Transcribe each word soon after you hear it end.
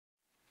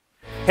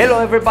Hello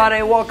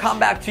everybody, welcome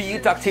back to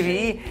YouTube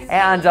TV.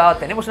 And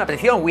tenemos una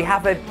petición, we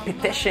have a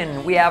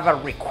petition, we have a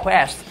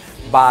request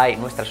by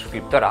nuestra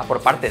suscriptora, por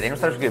parte de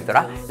nuestra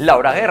suscriptora,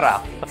 Laura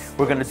Guerra.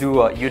 We're going to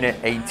do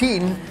Unit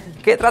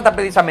 18, que trata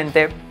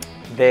precisamente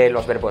de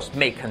los verbos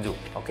make and do,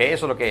 ¿ok?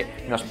 Eso es lo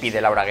que nos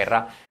pide Laura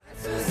Guerra.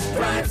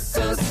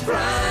 Subscribe.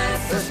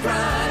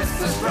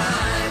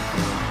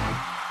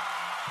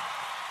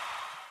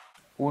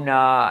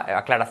 Una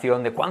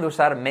aclaración de cuándo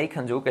usar make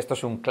and do, que esto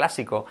es un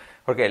clásico,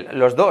 porque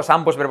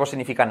ambos verbos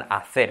significan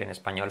hacer en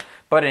español.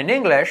 Pero en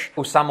English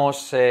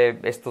usamos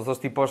estos dos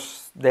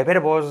tipos de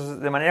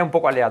verbos de manera un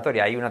poco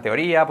aleatoria. Hay una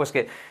teoría, pues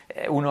que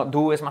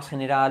do es más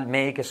general,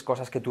 make es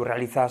cosas que tú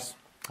realizas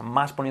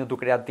más poniendo tu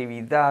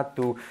creatividad,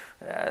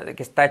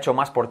 que está hecho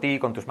más por ti,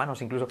 con tus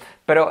manos incluso.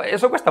 Pero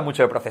eso cuesta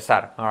mucho de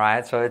procesar,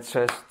 alright? So it's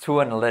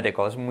too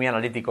analytical, es muy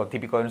analítico,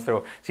 típico de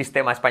nuestro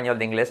sistema español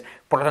de inglés.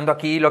 Por lo tanto,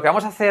 aquí lo que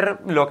vamos a hacer,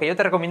 lo que yo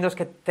te recomiendo es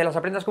que te las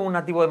aprendas como un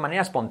nativo de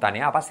manera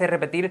espontánea, a base de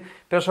repetir,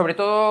 pero sobre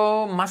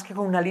todo, más que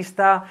con una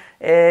lista,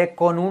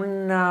 con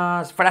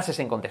unas frases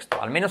en contexto,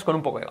 al menos con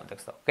un poco de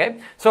contexto, ¿ok?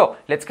 So,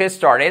 let's get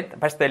started.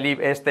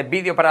 Este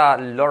vídeo para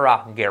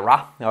Laura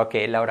Guerra,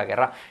 Laura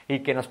Guerra, y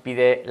que nos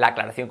pide la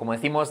aclaración, como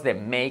decimos, de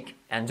make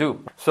and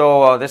do.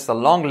 So, this is a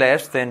long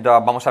list, and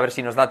vamos a ver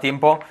si nos da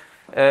tiempo.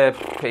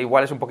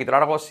 Igual es un poquito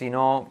largo, si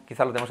no,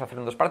 quizás lo tenemos que hacer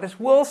en dos partes.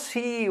 We'll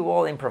see,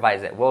 we'll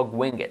improvise it, we'll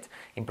wing it.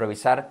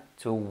 Improvisar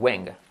to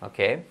wing,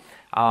 okay?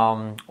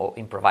 O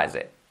improvise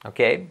it,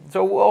 okay?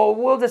 So,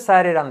 we'll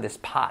decide it on the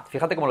spot.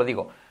 Fíjate cómo lo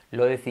digo.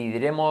 Lo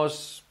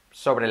decidiremos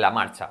sobre la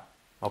marcha,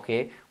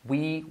 okay?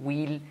 We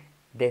will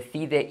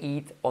decide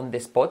it on the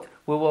spot.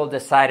 We will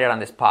decide it on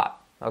the spot.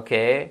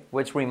 Okay,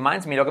 which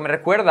reminds me, lo que me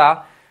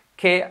recuerda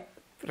que,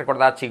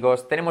 recordad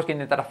chicos, tenemos que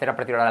intentar hacer a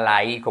partir de ahora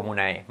la I como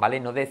una E, ¿vale?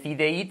 No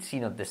decide it,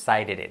 sino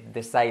decided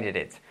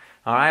it.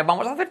 Alright,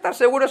 vamos a acertar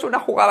seguros una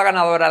jugada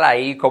ganadora la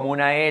I como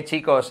una E,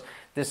 chicos.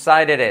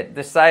 Decided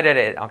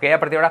it. Ok, a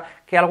partir de ahora,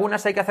 que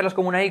algunas hay que hacerlas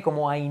como una I,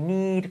 como I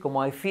need,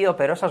 como I feel,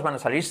 pero esas van a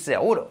salir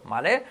seguro,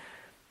 ¿vale?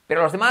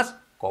 Pero los demás,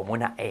 como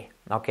una E,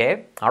 ¿ok?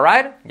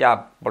 Alright,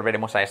 ya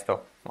volveremos a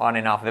esto. On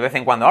and off, de vez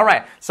en cuando.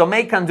 Alright, so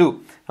make and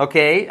do, ¿ok?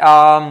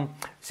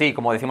 Sí,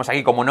 como decimos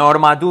aquí, como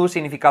norma, do,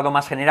 significado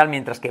más general,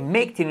 mientras que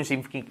make tiene un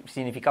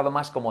significado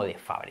más como de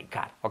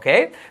fabricar, ¿ok?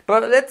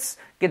 But let's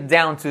get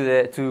down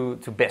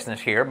to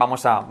business here.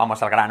 Vamos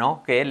al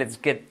grano, ¿ok? Let's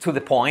get to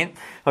the point,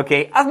 ¿ok?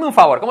 Hazme un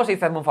favor. ¿Cómo se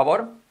dice hazme un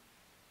favor?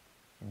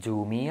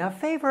 Do me a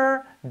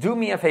favor. Do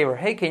me a favor.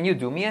 Hey, can you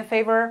do me a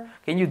favor?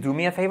 Can you do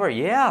me a favor?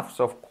 Yes,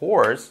 of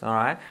course. All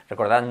right.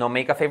 Recordad, no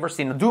make a favor,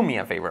 sino do me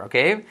a favor, ¿ok?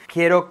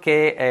 Quiero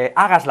que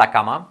hagas la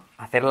cama.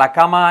 Hacer la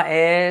cama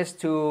es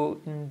to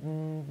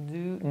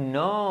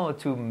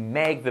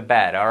make the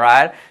bed, all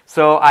right?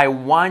 So, I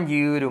want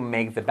you to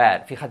make the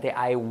bed. Fíjate,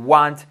 I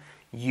want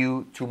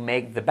you to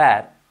make the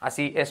bed.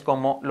 Así es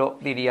como lo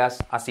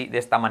dirías, así, de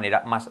esta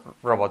manera, más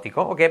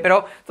robótico, ¿ok?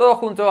 Pero todo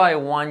junto, I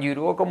want you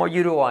to, o como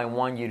you do, I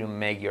want you to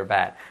make your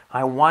bed.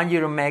 I want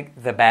you to make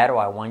the bed, o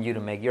I want you to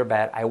make your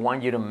bed. I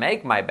want you to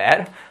make my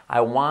bed.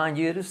 I want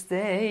you to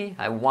stay.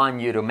 I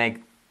want you to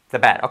make the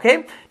bed,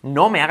 ¿ok?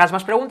 No me hagas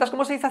más preguntas.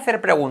 ¿Cómo se dice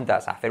hacer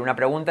preguntas? Hacer una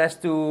pregunta es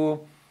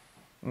to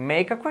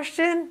make a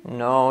question?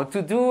 No.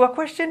 To do a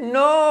question?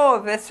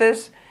 No. This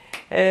is,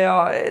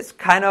 it's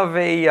kind of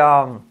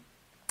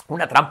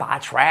una trampa, a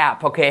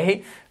trap, ¿ok?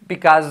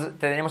 Because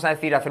tenemos a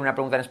decir hacer una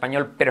pregunta en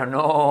español, pero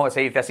no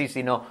se dice así,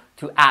 sino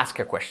to ask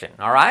a question,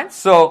 alright?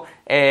 So,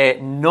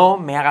 no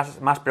me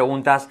hagas más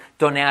preguntas,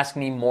 don't ask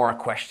me more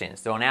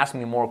questions,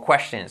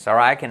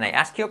 alright? Can I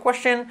ask you a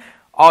question?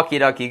 Okie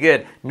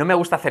good. No me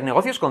gusta hacer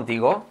negocios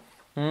contigo.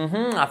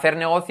 Hacer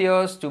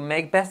negocios, to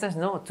make business,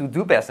 no, to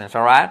do business,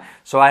 alright?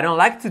 So, I don't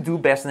like to do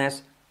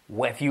business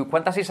with you.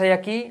 ¿Cuántas is hay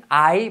aquí?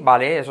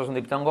 Vale, eso es un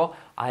diptongo.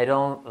 I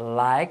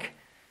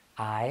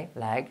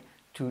like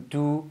to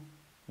do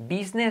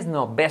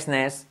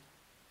business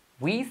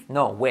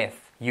with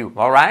you,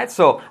 alright?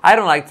 So, I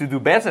don't like to do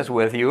business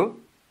with you.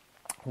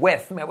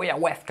 Me voy a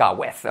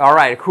with,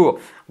 alright, cool.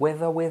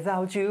 With or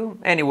without you.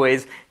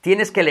 Anyways,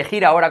 tienes que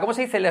elegir ahora. ¿Cómo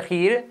se dice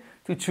elegir?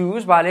 To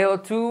choose, ¿vale? O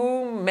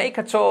to make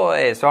a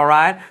choice,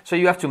 alright? So,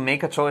 you have to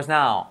make a choice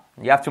now.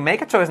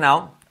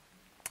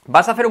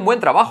 Vas a hacer un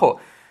buen trabajo.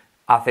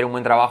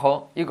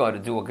 You got to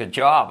do a good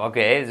job,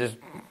 okay? It's just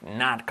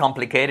not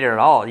complicated at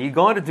all. You're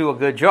going to do a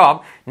good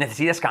job.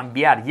 Necesitas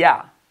cambiar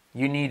ya.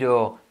 You need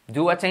to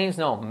do a change?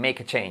 No,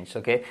 make a change,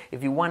 okay?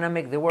 If you want to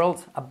make the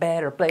world a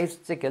better place,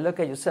 take a look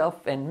at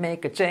yourself and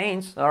make a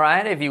change, all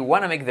right? If you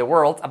want to make the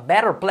world a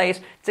better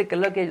place, take a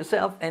look at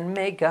yourself and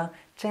make a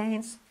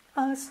change.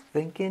 I was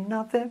looking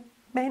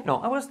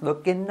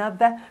at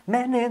the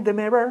man in the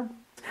mirror.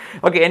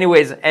 Okay,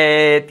 anyways,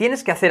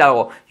 tienes que hacer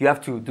algo. You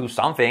have to do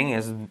something.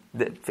 It's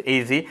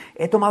easy.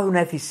 He tomado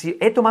una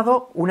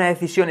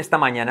decisión esta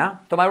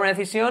mañana. Tomar una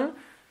decisión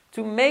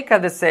to make a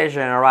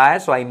decision,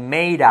 alright? So I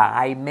made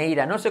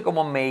a. No sé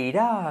cómo made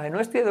a. No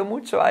he estudiado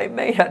mucho. I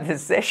made a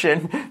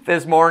decision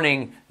this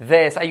morning.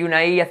 Hay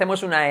una I,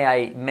 hacemos una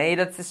I. I made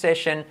a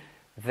decision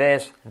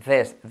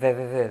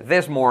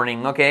this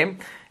morning, okay?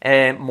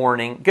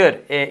 Morning.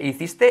 Good.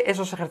 ¿Hiciste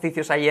esos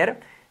ejercicios ayer?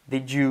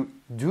 Did you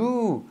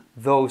do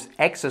those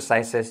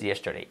exercises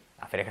yesterday?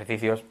 Hacer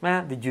ejercicios.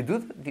 Did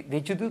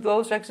you do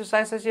those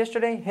exercises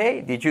yesterday?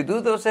 Hey, did you do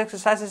those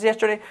exercises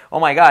yesterday? Oh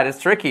my God, it's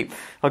tricky.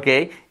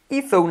 Okay.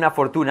 Hizo una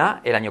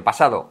fortuna el año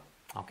pasado.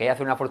 Okay,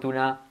 hace una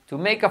fortuna to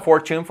make a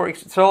fortune.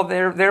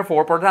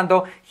 Therefore, por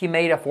tanto, he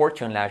made a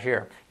fortune last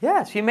year.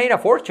 Yes, he made a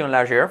fortune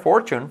last year.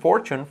 Fortune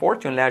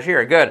last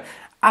year. Good.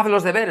 Haz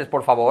los deberes,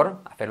 por favor.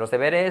 Hacer los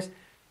deberes.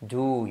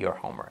 Do your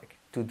homework.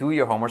 To do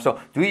your homework. So,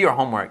 do your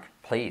homework.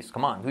 Please,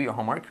 come on, do your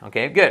homework.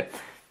 Okay, good.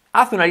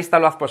 Haz una lista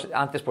lo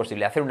antes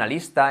posible. Hacer una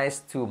lista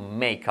es to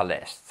make a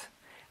list.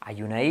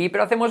 Hay una I,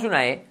 pero hacemos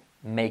una E.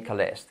 Make a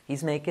list.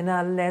 He's making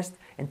a list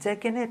and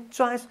taking it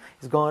twice.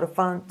 He's going to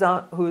find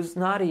out who's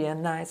naughty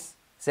and nice.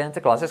 Santa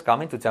Claus is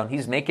coming to town.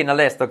 He's making a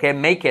list, okay?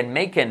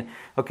 Making.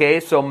 Okay,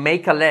 so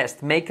make a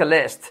list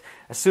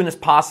as soon as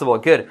possible.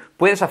 Good.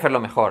 Puedes hacerlo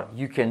mejor.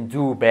 You can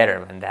do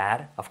better than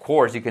that. Of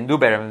course, you can do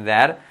better than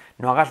that.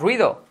 No hagas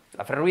ruido.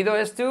 Hacer ruido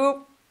es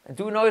to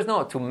do noise,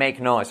 no. To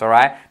make noise,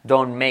 alright?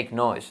 Don't make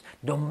noise.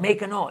 Don't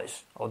make a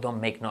noise. O don't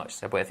make noise.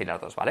 Se puede decir las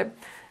dos, ¿vale?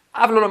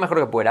 Hazlo lo mejor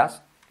que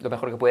puedas. Lo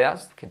mejor que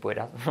puedas.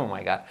 Oh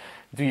my God.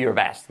 Do your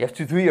best. You have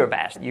to do your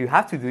best. You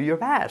have to do your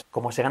best.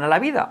 ¿Cómo se gana la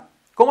vida?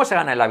 ¿Cómo se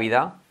gana la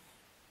vida?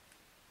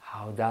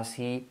 How does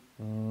he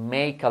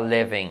make a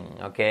living?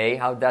 Okay?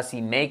 How does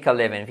he make a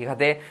living?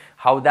 Fíjate,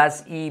 how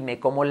does he, me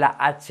como la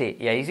H.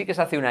 Y ahí sí que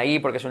se hace una I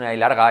porque es una I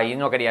larga. Y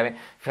no quería ver.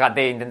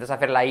 Fíjate, intentas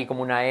hacer la I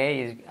como una E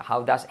y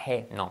how does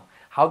he. No.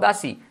 How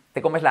does he.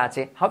 Te comes la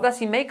H. How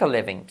does he make a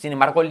living? Sin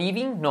embargo,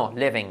 living, no.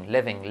 Living.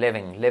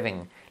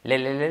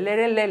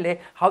 Le.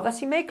 How does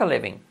he make a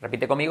living?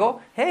 Repite conmigo.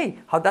 Hey,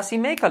 how does he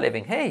make a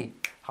living? Hey,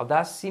 how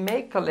does he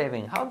make a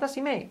living? How does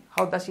he make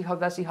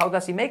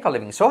a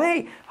living? So,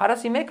 hey, how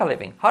does he make a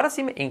living?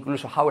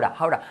 Incluso, how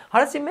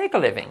does he make a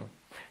living?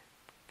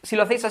 Si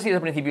lo hacéis así desde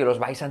el principio, los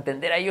vais a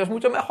entender a ellos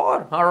mucho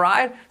mejor.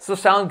 Alright? So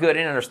sound good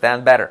and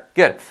understand better.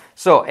 Good.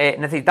 So,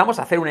 necesitamos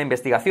hacer una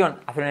investigación.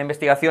 Hacer una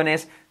investigación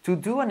es to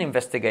do an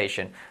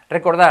investigation.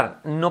 Recordar,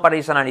 no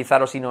paréis a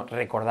analizarlo, sino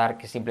recordar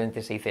que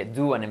simplemente se dice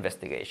do an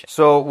investigation.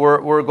 So,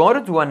 we're going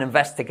to do an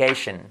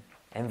investigation.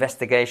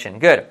 Investigation.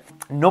 Good.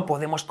 No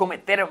podemos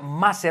cometer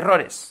más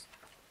errores.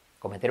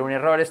 Cometer un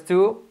error es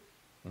to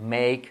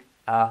make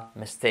a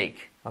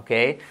mistake.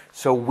 Okay?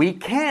 So we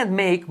can't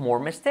make more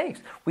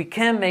mistakes.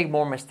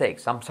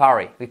 I'm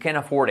sorry. We can't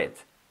afford it.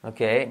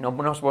 Okay? No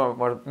nos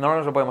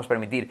lo podemos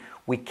permitir.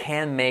 We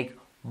can't make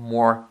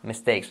more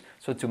mistakes.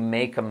 So to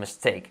make a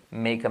mistake.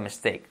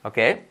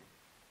 Okay?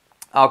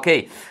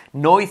 Okay.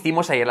 No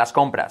hicimos ayer las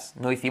compras.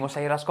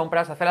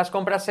 Hacer las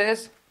compras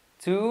es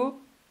to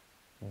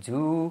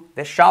do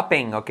the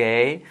shopping,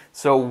 okay?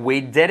 So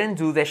we didn't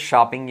do the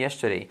shopping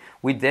yesterday.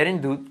 We didn't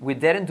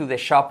do the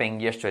shopping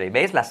yesterday.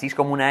 ¿Veis? La sis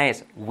como una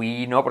es.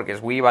 We no, porque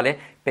es we, ¿vale?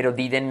 Pero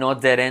didn't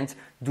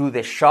do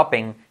the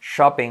shopping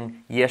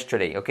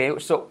yesterday, okay?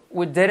 So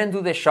we didn't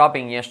do the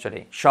shopping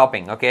yesterday.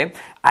 Shopping, okay?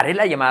 Haré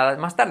la llamada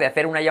más tarde.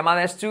 Hacer una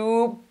llamada es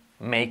to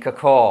make a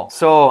call.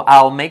 So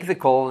I'll make the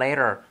call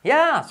later.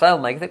 Yes, I'll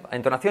make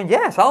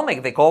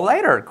the call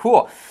later.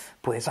 Cool.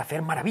 Puedes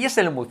hacer maravillas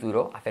en el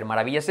futuro. Hacer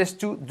maravillas es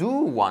to do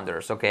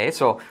wonders, okay?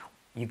 So,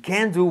 you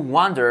can do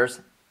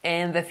wonders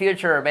in the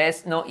future.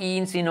 ¿Ves? No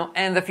in, sino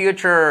in the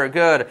future.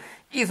 Good.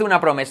 Hizo una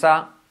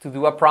promesa. To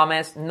do a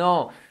promise.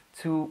 No.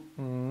 To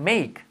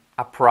make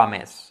a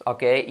promise,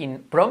 okay? In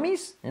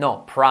promise?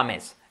 No,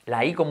 promise. La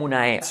I como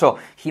una E. So,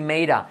 he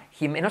made a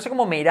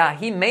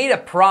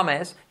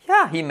promise.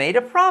 Yeah, he made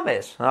a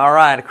promise. All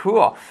right,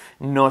 cool.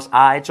 Nos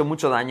ha hecho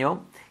mucho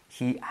daño.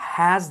 He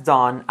has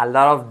done a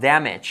lot of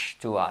damage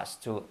to us.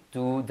 To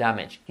do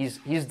damage.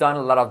 He's done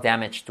a lot of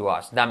damage to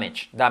us.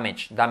 Damage.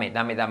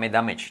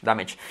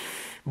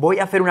 Voy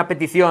a hacer una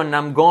petición.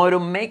 I'm going to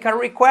make a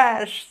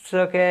request.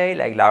 Okay,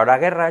 like Laura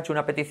Guerra ha hecho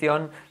una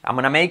petición. I'm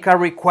going to make a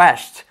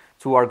request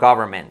to our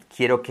government.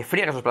 Quiero que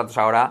friegues los platos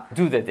ahora.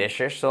 Do the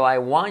dishes. So I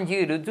want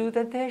you to do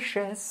the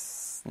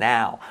dishes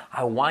now.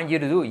 I want you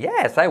to do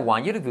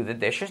the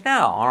dishes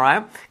now, all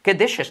right? ¿Qué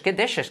dishes?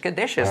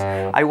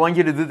 I want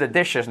you to do the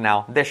dishes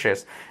now.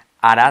 Dishes.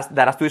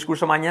 ¿Darás tu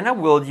discurso mañana?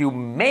 Will you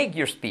make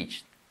your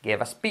speech?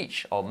 Give a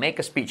speech or make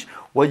a speech.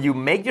 Will you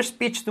make your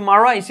speech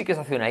tomorrow? Ahí sí que se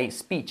hace una I.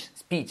 Speech.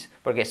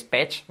 Porque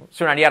speech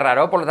sonaría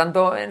raro, por lo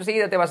tanto,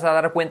 enseguida te vas a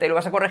dar cuenta y lo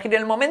vas a corregir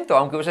en el momento,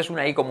 aunque uses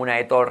una I como una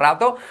E todo el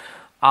rato.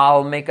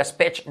 I'll make a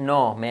speech.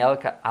 No,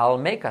 I'll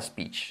make a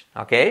speech.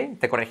 ¿Ok?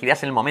 Te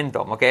corregirías en el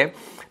momento. ¿Ok?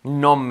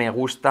 No me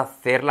gusta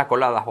hacer la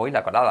colada. Hoy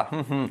la colada.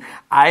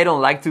 I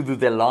don't like to do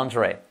the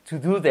laundry.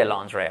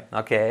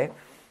 ¿Ok?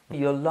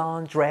 Your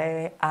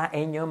laundry. I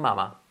ain't your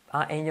mama.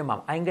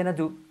 I'm gonna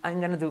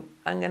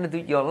do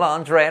your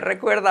laundry.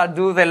 Recuerda,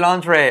 do the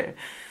laundry.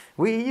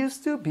 We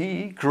used to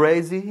be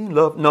crazy in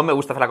love. No me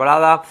gusta hacer la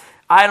colada.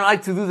 I don't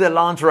like to do the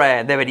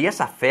laundry.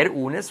 Deberías hacer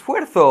un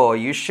esfuerzo.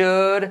 You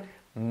should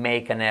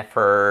make an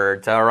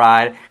effort,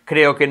 alright?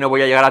 Creo que no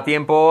voy a llegar a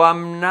tiempo.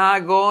 I'm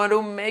not going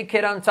to make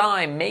it on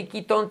time. Make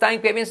it on time,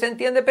 que bien se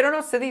entiende, pero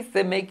no se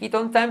dice make it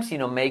on time,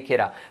 sino make it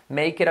a.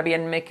 Make it a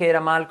bien, make it a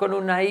mal, con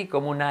una I,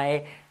 como una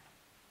E.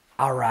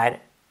 Alright,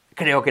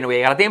 creo que no voy a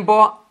llegar a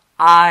tiempo.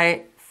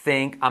 I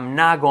think I'm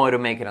not going to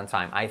make it on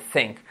time. I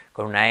think,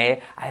 con una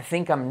E, I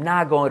think I'm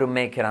not going to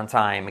make it on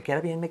time. ¿Me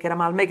queda bien? ¿Me queda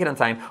mal? Make it on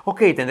time.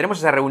 Ok, tendremos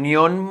esa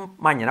reunión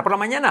mañana por la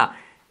mañana.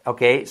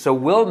 Okay, so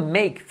we'll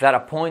make that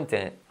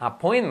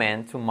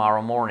appointment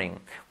tomorrow morning.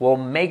 We'll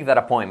make that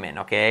appointment,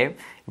 okay?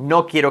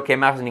 No quiero que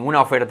me hagas ninguna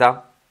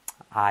oferta.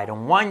 I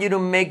don't want you to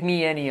make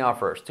me any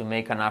offers, to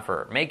make an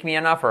offer. Make me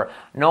an offer.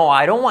 No,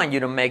 I don't want you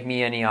to make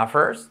me any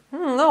offers.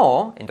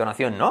 No,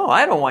 entonación, no,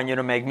 I don't want you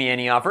to make me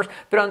any offers.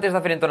 Pero antes de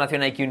hacer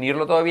entonación hay que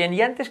unirlo todo bien,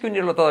 y antes que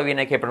unirlo todo bien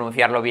hay que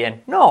pronunciarlo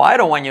bien. No, I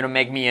don't want you to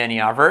make me any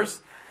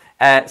offers.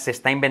 Se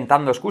está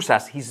inventando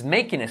excusas. He's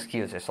making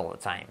excuses all the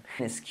time.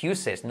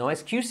 Excuses, no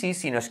excuses,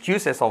 sino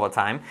excuses all the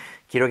time.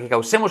 Quiero que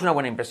causemos una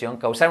buena impresión.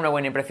 Causar una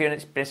buena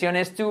impresión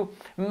es to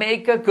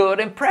make a good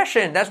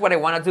impression. That's what I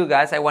want to do,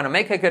 guys. I want to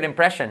make a good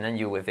impression on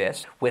you with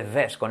this. With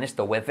this, con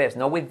esto, with this.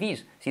 No with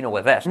these, sino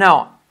with this.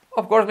 Now,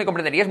 of course, me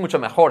comprenderías mucho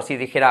mejor si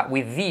dijera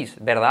with these,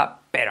 ¿verdad?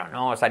 Pero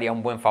no os haría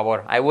un buen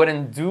favor. I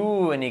wouldn't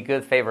do any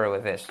good favor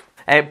with this.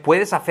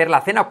 Puedes hacer la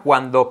cena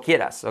cuando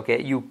quieras,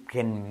 okay? You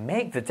can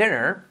make the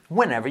dinner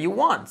whenever you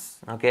want,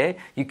 okay?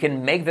 You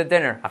can make the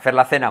dinner, hacer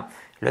la cena.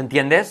 ¿Lo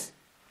entiendes?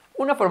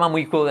 Una forma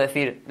muy cool de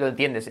decir ¿lo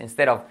entiendes?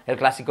 Instead of el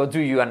clásico do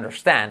you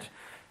understand?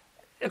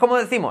 Como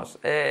decimos,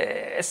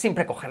 es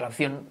siempre coger la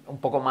opción un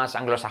poco más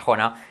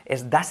anglosajona.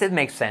 Es does it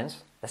make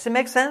sense? Does it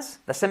make sense?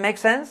 Does it make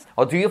sense?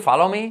 O do you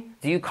follow me?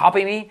 Do you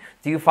copy me?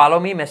 Do you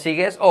follow me? ¿Me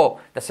sigues? O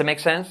does it make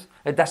sense?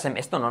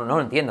 Esto no lo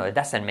entiendo. It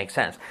doesn't make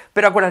sense.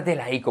 Pero acuérdate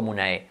la I como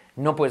una E.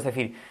 No puedes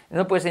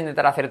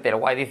intentar hacerte el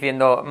guay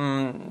diciendo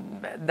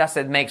does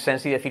it make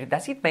sense y decir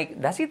does it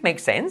make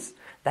sense?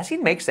 Does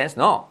it make sense?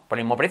 No, por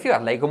el mismo precio,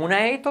 hazla I como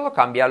una E y todo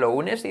cambia, lo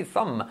unes y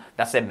thumb.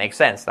 Does it make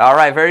sense?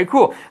 Alright, very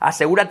cool.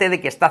 Asegúrate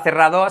de que está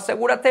cerrado,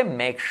 asegúrate,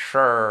 make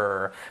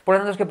sure. Por lo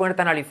tanto, es que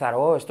ponerte a analizar,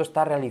 esto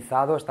está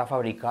realizado, está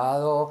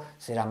fabricado,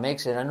 será make,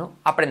 será no.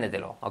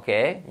 Apréndetelo, ¿ok?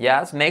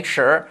 Yes, make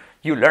sure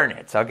you learn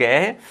it, ¿ok?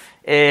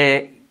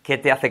 ¿Qué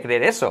te hace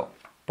creer eso?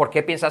 ¿Por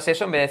qué piensas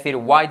eso en vez de decir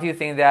why do you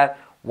think that?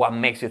 What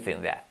makes you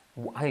think that?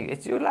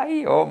 It's you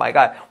like, oh my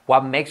God.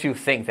 What makes you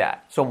think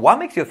that? So what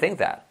makes you think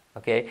that?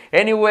 Okay.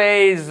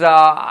 Anyways,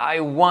 I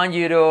want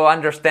you to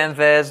understand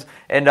this,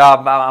 and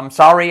I'm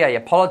sorry. I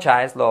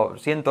apologize. Lo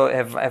siento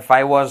if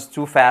I was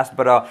too fast,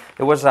 but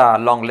it was a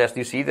long list.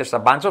 You see, there's a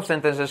bunch of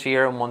sentences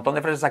here, un montón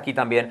de frases aquí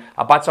también,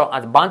 a bunch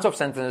of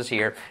sentences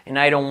here, and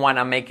I don't want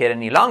to make it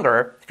any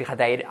longer.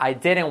 Fíjate, I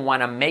didn't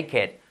want to make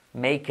it.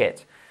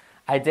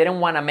 I didn't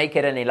want to make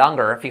it any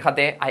longer.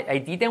 Fíjate, I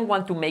didn't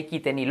want to make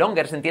it any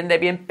longer. Se entiende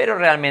bien, pero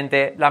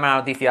realmente la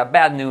mala noticia,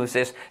 bad news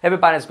is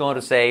everybody's going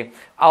to say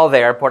out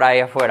there, por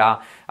ahí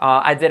afuera,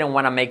 I didn't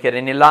want to make it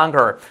any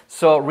longer.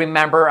 So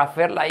remember,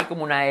 hacerla ahí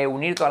como una E,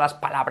 unir todas las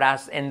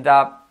palabras, and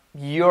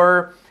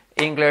your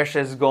English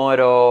is going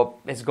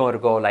to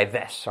go like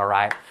this, all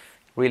right?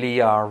 Really,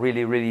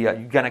 you're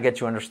gonna get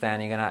to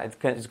understand.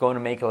 It's going to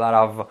make a lot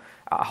of.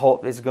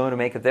 It's going to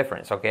make a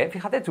difference, okay?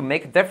 Fíjate, to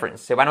make a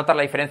difference. Se va a notar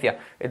la diferencia.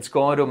 It's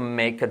going to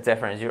make a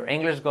difference. Your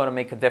English is going to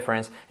make a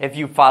difference if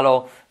you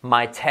follow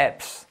my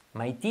tips.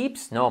 My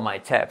tips? No, my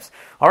tips.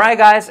 All right,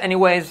 guys.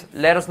 Anyways,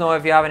 let us know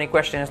if you have any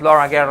questions.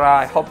 Laura Guerra,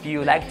 I hope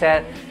you liked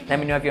it. Let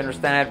me know if you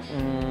understand it.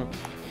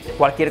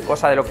 Cualquier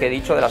cosa de lo que he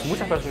dicho, de las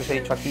muchas cosas que os he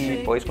dicho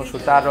aquí, podéis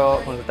consultar,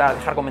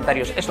 dejar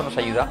comentarios. Eso nos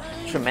ayuda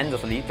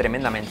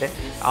tremendamente.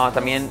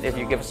 También, if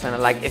you give us a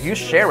like, if you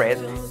share it,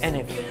 and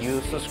if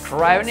you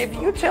subscribe, and if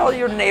you tell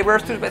your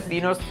neighbors, tus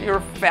vecinos, your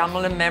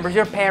family members,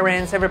 your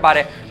parents,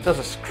 everybody to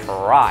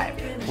subscribe.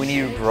 We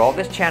need to grow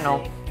this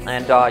channel,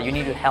 and you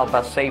need to help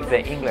us save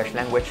the English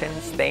language in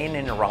Spain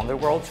and around the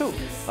world too.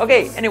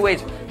 Okay,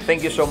 anyways,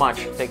 thank you so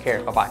much. Take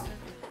care. Bye-bye.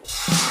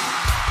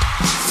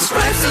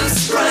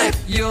 Subscribe,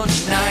 you're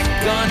not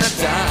gonna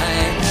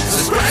die.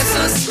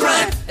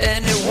 Subscribe,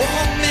 and it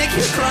won't make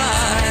you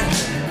cry.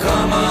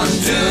 Come on,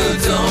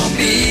 dude, don't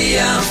be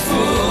a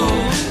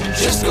fool.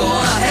 Just go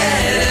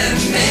ahead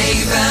and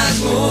make that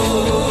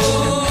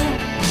move.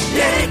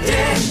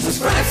 Yeah,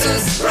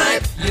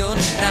 subscribe, you're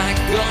not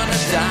gonna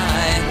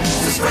die.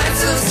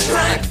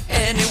 Subscribe,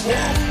 and it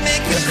won't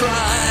make you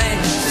cry.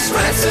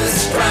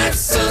 Subscribe,